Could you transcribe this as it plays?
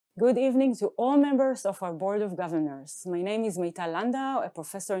Good evening to all members of our Board of Governors. My name is Meytal Landau, a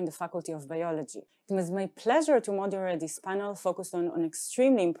professor in the Faculty of Biology. It was my pleasure to moderate this panel focused on an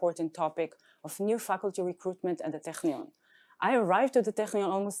extremely important topic of new faculty recruitment at the Technion. I arrived to the Technion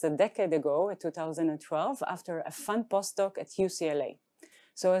almost a decade ago, in 2012, after a fun postdoc at UCLA.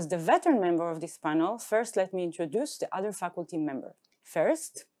 So as the veteran member of this panel, first let me introduce the other faculty member.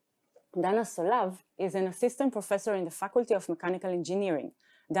 First, Dana Solav is an assistant professor in the Faculty of Mechanical Engineering.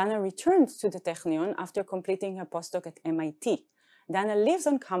 Dana returned to the Technion after completing her postdoc at MIT. Dana lives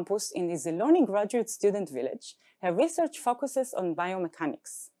on campus in the Zeloni Graduate Student Village. Her research focuses on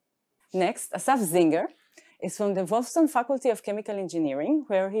biomechanics. Next, Asaf Zinger is from the Wolfson Faculty of Chemical Engineering,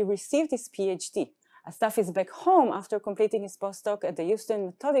 where he received his PhD. Asaf is back home after completing his postdoc at the Houston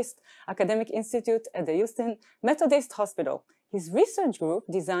Methodist Academic Institute at the Houston Methodist Hospital. His research group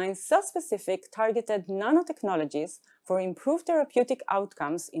designs cell-specific targeted nanotechnologies for improved therapeutic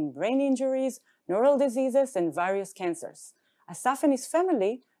outcomes in brain injuries, neural diseases, and various cancers. Asaf and his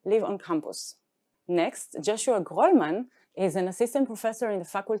family live on campus. Next, Joshua Grolman is an assistant professor in the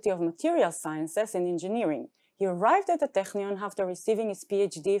Faculty of Material Sciences and Engineering. He arrived at the Technion after receiving his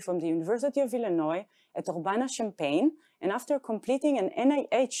PhD from the University of Illinois at Urbana-Champaign and after completing an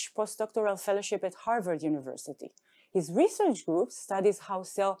NIH postdoctoral fellowship at Harvard University. His research group studies how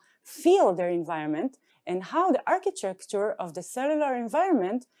cells feel their environment and how the architecture of the cellular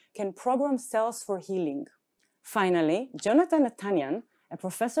environment can program cells for healing. Finally, Jonathan Natanyan, a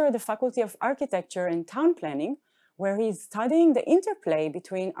professor at the Faculty of Architecture and Town Planning, where he is studying the interplay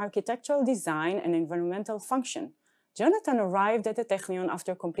between architectural design and environmental function. Jonathan arrived at the Technion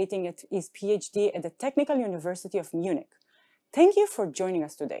after completing his PhD at the Technical University of Munich. Thank you for joining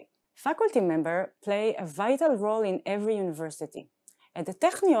us today. Faculty members play a vital role in every university. At the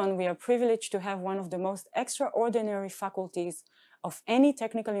Technion, we are privileged to have one of the most extraordinary faculties of any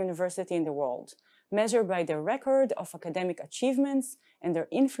technical university in the world, measured by their record of academic achievements and their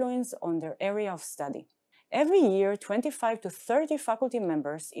influence on their area of study. Every year, 25 to 30 faculty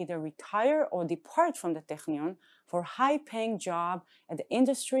members either retire or depart from the Technion for high-paying job at the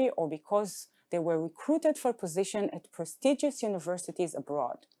industry or because they were recruited for position at prestigious universities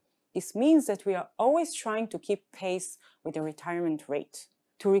abroad. This means that we are always trying to keep pace with the retirement rate.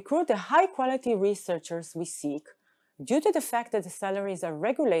 To recruit the high-quality researchers we seek, due to the fact that the salaries are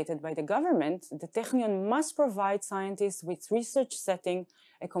regulated by the government, the Technion must provide scientists with research setting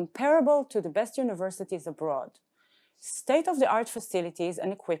comparable to the best universities abroad. State-of-the-art facilities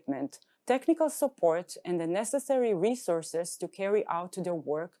and equipment, technical support, and the necessary resources to carry out their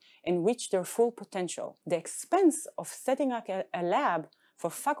work and reach their full potential. The expense of setting up a lab for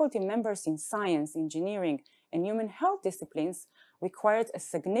faculty members in science, engineering, and human health disciplines required a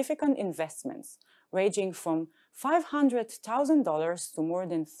significant investment, ranging from $500,000 to more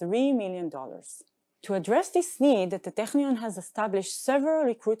than $3 million. To address this need, the Technion has established several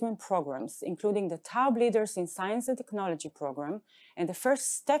recruitment programs, including the Taub Leaders in Science and Technology program and the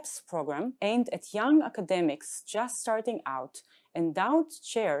First Steps program, aimed at young academics just starting out, endowed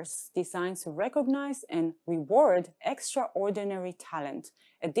chairs designed to recognize and reward extraordinary talent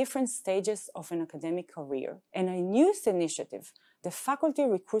at different stages of an academic career, and a newest initiative, the Faculty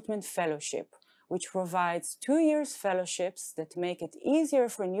Recruitment Fellowship, which provides 2-year fellowships that make it easier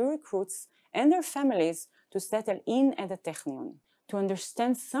for new recruits and their families to settle in at the Technion. To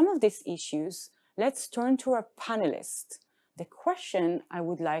understand some of these issues, let's turn to our panelists. The question I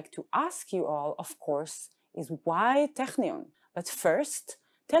would like to ask you all, of course, is why Technion? But first,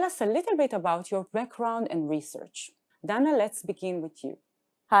 tell us a little bit about your background and research. Dana, let's begin with you.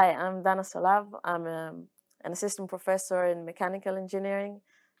 Hi, I'm Dana Solav. I'm an assistant professor in mechanical engineering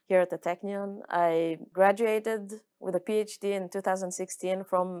here at the Technion. I graduated with a PhD in 2016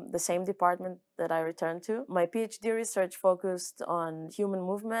 from the same department that I returned to. My PhD research focused on human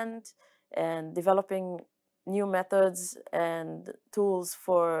movement and developing new methods and tools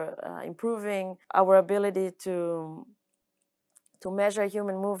for improving our ability to measure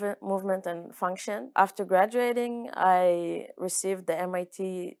human movement and function. After graduating, I received the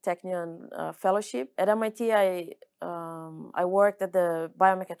MIT Technion Fellowship. At MIT, I worked at the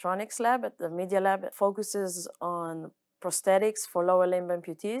biomechatronics lab, at the media lab. It focuses on prosthetics for lower limb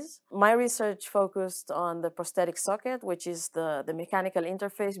amputees. My research focused on the prosthetic socket, which is the mechanical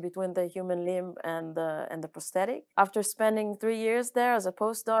interface between the human limb and the prosthetic. After spending 3 years there as a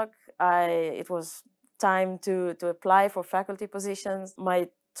postdoc, it was time to apply for faculty positions. My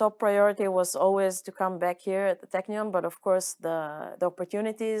top priority was always to come back here at the Technion, but of course the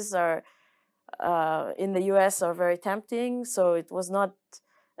opportunities are in the US are very tempting, so it was not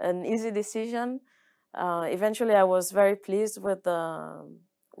an easy decision. Eventually I was very pleased with the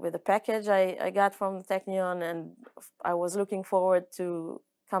with the package I got from the Technion, and I was looking forward to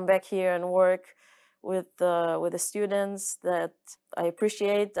come back here and work with the students that I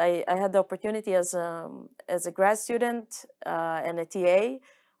appreciate. I had the opportunity as a grad student and a TA.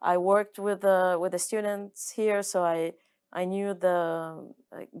 I worked with the students here, so I knew the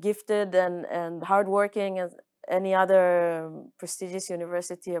gifted and hardworking as any other prestigious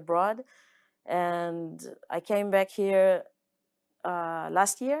university abroad. And I came back here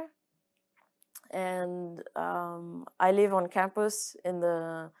last year, and I live on campus in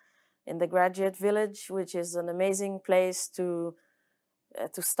the graduate village, which is an amazing place to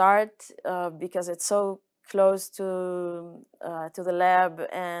start because it's so close to the lab,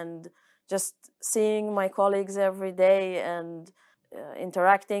 and just seeing my colleagues every day and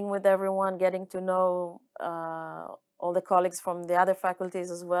interacting with everyone, getting to know all the colleagues from the other faculties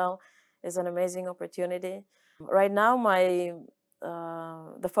as well, is an amazing opportunity. Right now,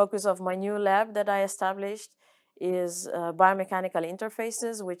 the focus of my new lab that I established is biomechanical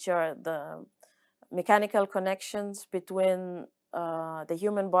interfaces, which are the mechanical connections between the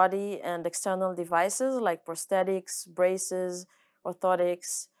human body and external devices like prosthetics, braces,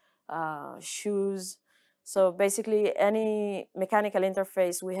 orthotics, shoes. So basically, any mechanical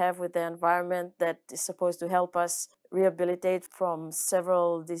interface we have with the environment that is supposed to help us rehabilitate from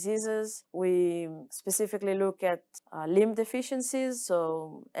several diseases. We specifically look at limb deficiencies,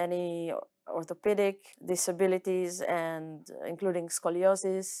 so any orthopedic disabilities, and including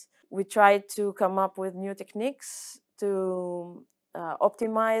scoliosis. We try to come up with new techniques to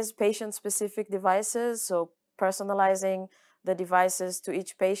optimize patient-specific devices, so personalizing the devices to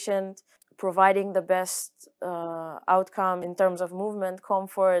each patient, providing the best outcome in terms of movement,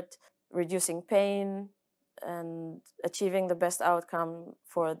 comfort, reducing pain, and achieving the best outcome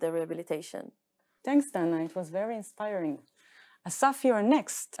for the rehabilitation. Thanks, Dana. It was very inspiring. Asaf, you're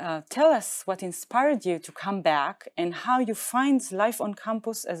next. Tell us what inspired you to come back and how you find life on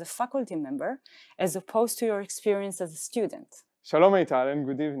campus as a faculty member as opposed to your experience as a student. Shalom, Meytal, and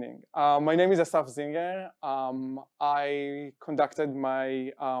good evening. My name is Asaf Zinger. I conducted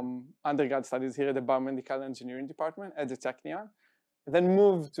my undergrad studies here at the Biomedical Engineering Department at the Technion, then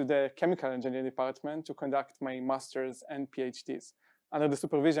moved to the Chemical Engineering Department to conduct my master's and PhDs under the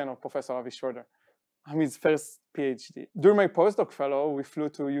supervision of Professor Avi Schroeder. I'm his first PhD. During my postdoc fellow, we flew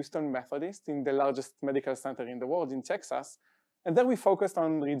to Houston Methodist in the largest medical center in the world in Texas, and there we focused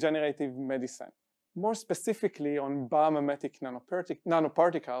on regenerative medicine, more specifically on biomimetic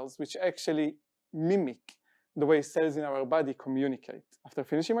nanoparticles, which actually mimic the way cells in our body communicate. After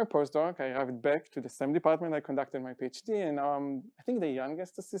finishing my postdoc, I arrived back to the same department I conducted my PhD, and now I'm, I think, the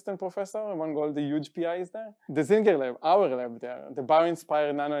youngest assistant professor among all the huge PIs there. The Zinger lab, our lab there, the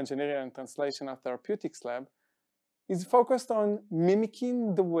Bio-Inspired Nanoengineering and Translational Therapeutics lab, is focused on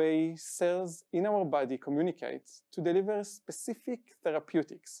mimicking the way cells in our body communicate to deliver specific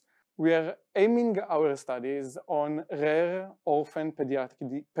therapeutics. We are aiming our studies on rare orphan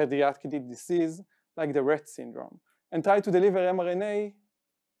pediatric disease like the Rett syndrome, and try to deliver mRNA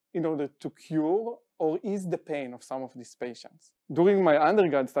in order to cure or ease the pain of some of these patients. During my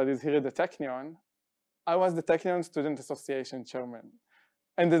undergrad studies here at the Technion, I was the Technion Student Association chairman.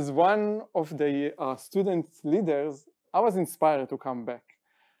 And as one of the student leaders, I was inspired to come back.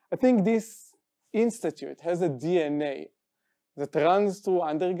 I think this institute has a DNA that runs through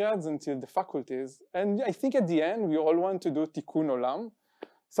undergrads until the faculties. And I think at the end, we all want to do tikkun olam.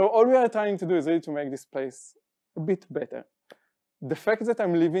 So all we are trying to do is really to make this place a bit better. The fact that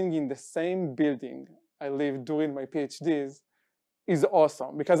I'm living in the same building I lived during my PhDs is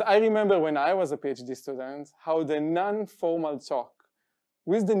awesome, because I remember when I was a PhD student, how the non-formal talk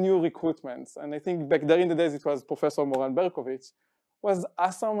with the new recruitments, and I think back there in the days it was Professor Moran Berkovich, was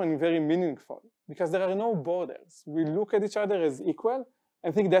awesome and very meaningful, because there are no borders. We look at each other as equal.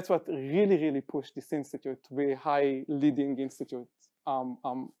 I think that's what really pushed this institute to be a high leading institute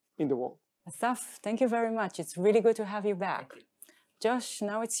in the world. Asaf, thank you very much. It's really good to have you back. Josh,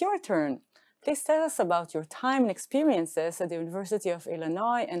 now it's your turn. Please tell us about your time and experiences at the University of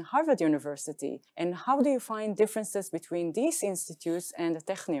Illinois and Harvard University, and how do you find differences between these institutes and the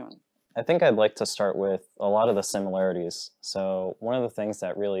Technion? I think I'd like to start with a lot of the similarities. So one of the things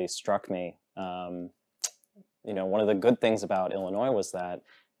that really struck me, one of the good things about Illinois was that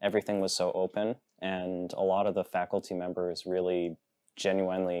everything was so open, and a lot of the faculty members really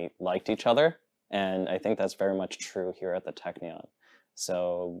genuinely liked each other. And I think that's very much true here at the Technion.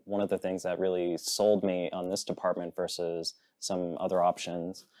 So one of the things that really sold me on this department versus some other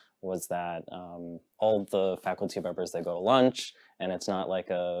options was that all the faculty members, they go to lunch, and it's not like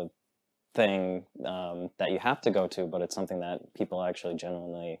a thing that you have to go to, but it's something that people actually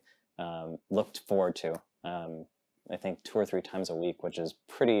genuinely looked forward to. I think 2 or 3 times a week, which is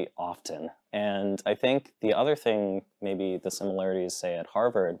pretty often. And I think the other thing, maybe the similarities, say, at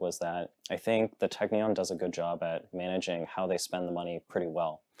Harvard, was that I think the Technion does a good job at managing how they spend the money pretty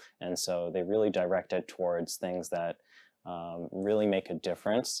well. And so they really direct it towards things that really make a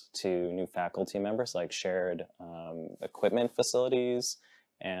difference to new faculty members, like shared equipment facilities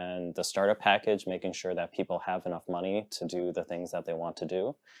and the startup package, making sure that people have enough money to do the things that they want to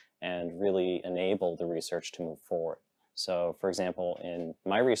do and really enable the research to move forward. So, for example, in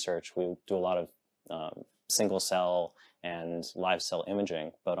my research, we do a lot of single cell and live cell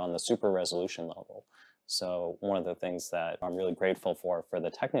imaging, but on the super resolution level. So one of the things that I'm really grateful for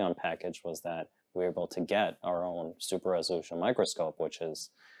the Technion package was that we were able to get our own super resolution microscope, which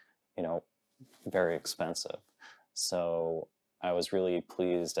is, you know, very expensive. So I was really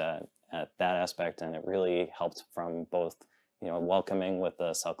pleased at that aspect, and it really helped from both, you know, welcoming with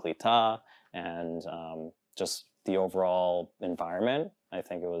the Sal Klita and just the overall environment. I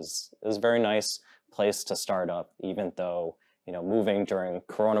think it was a very nice place to start up, even though, you know, moving during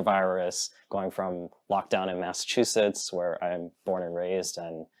coronavirus, going from lockdown in Massachusetts, where I'm born and raised,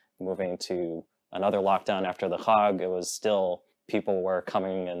 and moving to another lockdown after the Chag, it was still, people were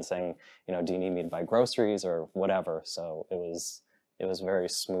coming and saying, you know, do you need me to buy groceries or whatever? So it was a very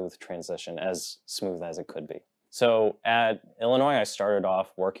smooth transition, as smooth as it could be. So at Illinois, I started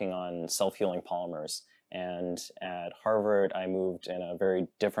off working on self-healing polymers. And at Harvard, I moved in a very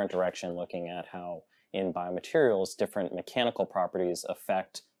different direction, looking at how in biomaterials, different mechanical properties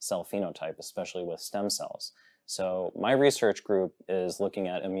affect cell phenotype, especially with stem cells. So my research group is looking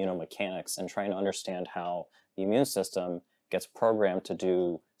at immunomechanics and trying to understand how the immune system gets programmed to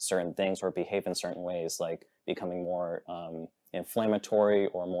do certain things or behave in certain ways, like becoming more inflammatory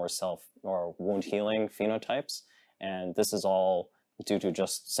or more or wound healing phenotypes. And this is all due to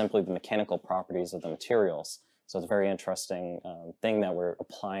just simply the mechanical properties of the materials. So it's a very interesting thing that we're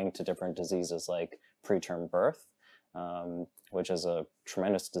applying to different diseases like preterm birth, which is a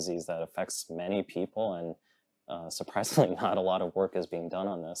tremendous disease that affects many people, and surprisingly not a lot of work is being done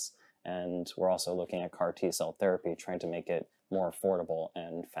on this. And we're also looking at CAR T cell therapy, trying to make it more affordable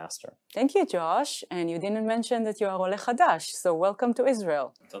and faster. Thank you, Josh. And you didn't mention that you are Ole Chadash, so welcome to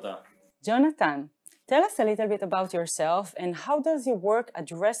Israel. Toda. Jonathan, tell us a little bit about yourself and how does your work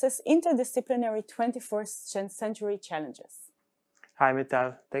addresses interdisciplinary 21st century challenges? Hi,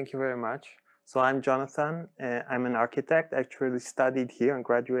 Meytal. Thank you very much. So I'm Jonathan. I'm an architect, actually studied here and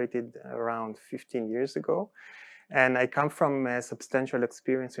graduated around 15 years ago. And I come from a substantial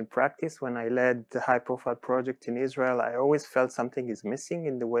experience in practice. When I led the high-profile project in Israel, I always felt something is missing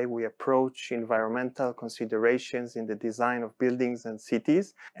in the way we approach environmental considerations in the design of buildings and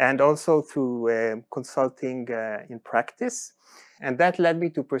cities, and also through consulting in practice. And that led me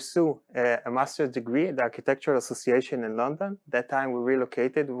to pursue a master's degree at the Architectural Association in London. That time we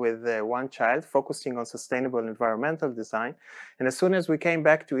relocated with one child, focusing on sustainable environmental design. And as soon as we came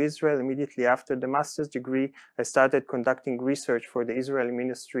back to Israel, immediately after the master's degree, I started conducting research for the Israeli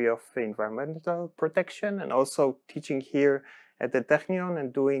Ministry of Environmental Protection, and also teaching here at the Technion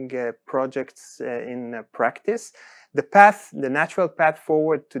and doing projects in practice. The natural path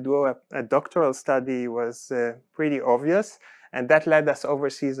forward to do a doctoral study was pretty obvious. And that led us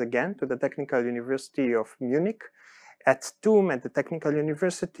overseas again to the Technical University of Munich. At TUM, at the Technical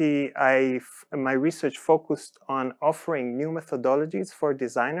University, my research focused on offering new methodologies for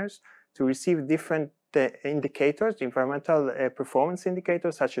designers to receive different indicators, environmental performance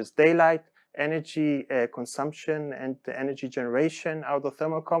indicators, such as daylight, energy consumption, and energy generation, outdoor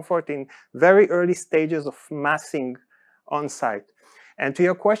thermal comfort, in very early stages of massing on site. And to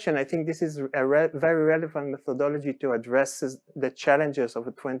your question, I think this is a very relevant methodology to address the challenges of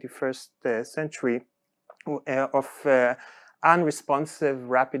the 21st century of unresponsive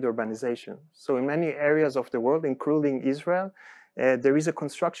rapid urbanization. So in many areas of the world, including Israel, there is a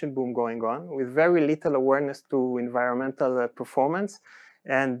construction boom going on with very little awareness to environmental performance.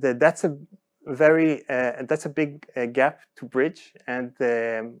 And that's a big gap to bridge. And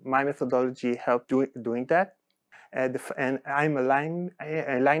my methodology helped doing that. And I'm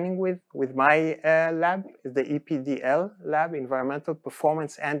aligning with my lab, the EPDL lab, Environmental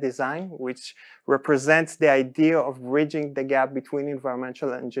Performance and Design, which represents the idea of bridging the gap between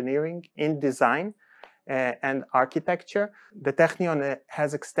environmental engineering in design and architecture. The Technion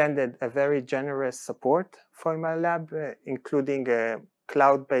has extended a very generous support for my lab, including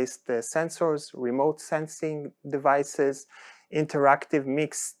cloud-based sensors, remote sensing devices, interactive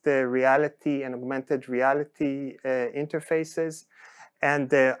mixed reality and augmented reality interfaces,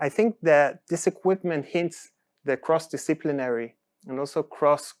 And I think that this equipment hints the cross-disciplinary and also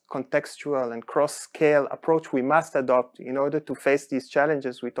cross-contextual and cross-scale approach we must adopt in order to face these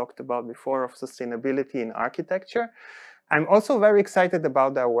challenges we talked about before of sustainability in architecture. I'm also very excited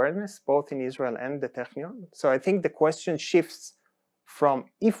about the awareness, both in Israel and the Technion. So I think the question shifts from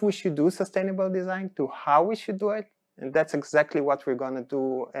if we should do sustainable design to how we should do it. And that's exactly what we're going to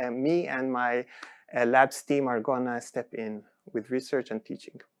do. Me and my labs team are going to step in with research and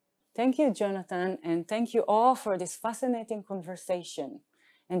teaching. Thank you, Jonathan, and thank you all for this fascinating conversation.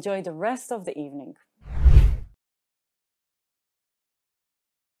 Enjoy the rest of the evening.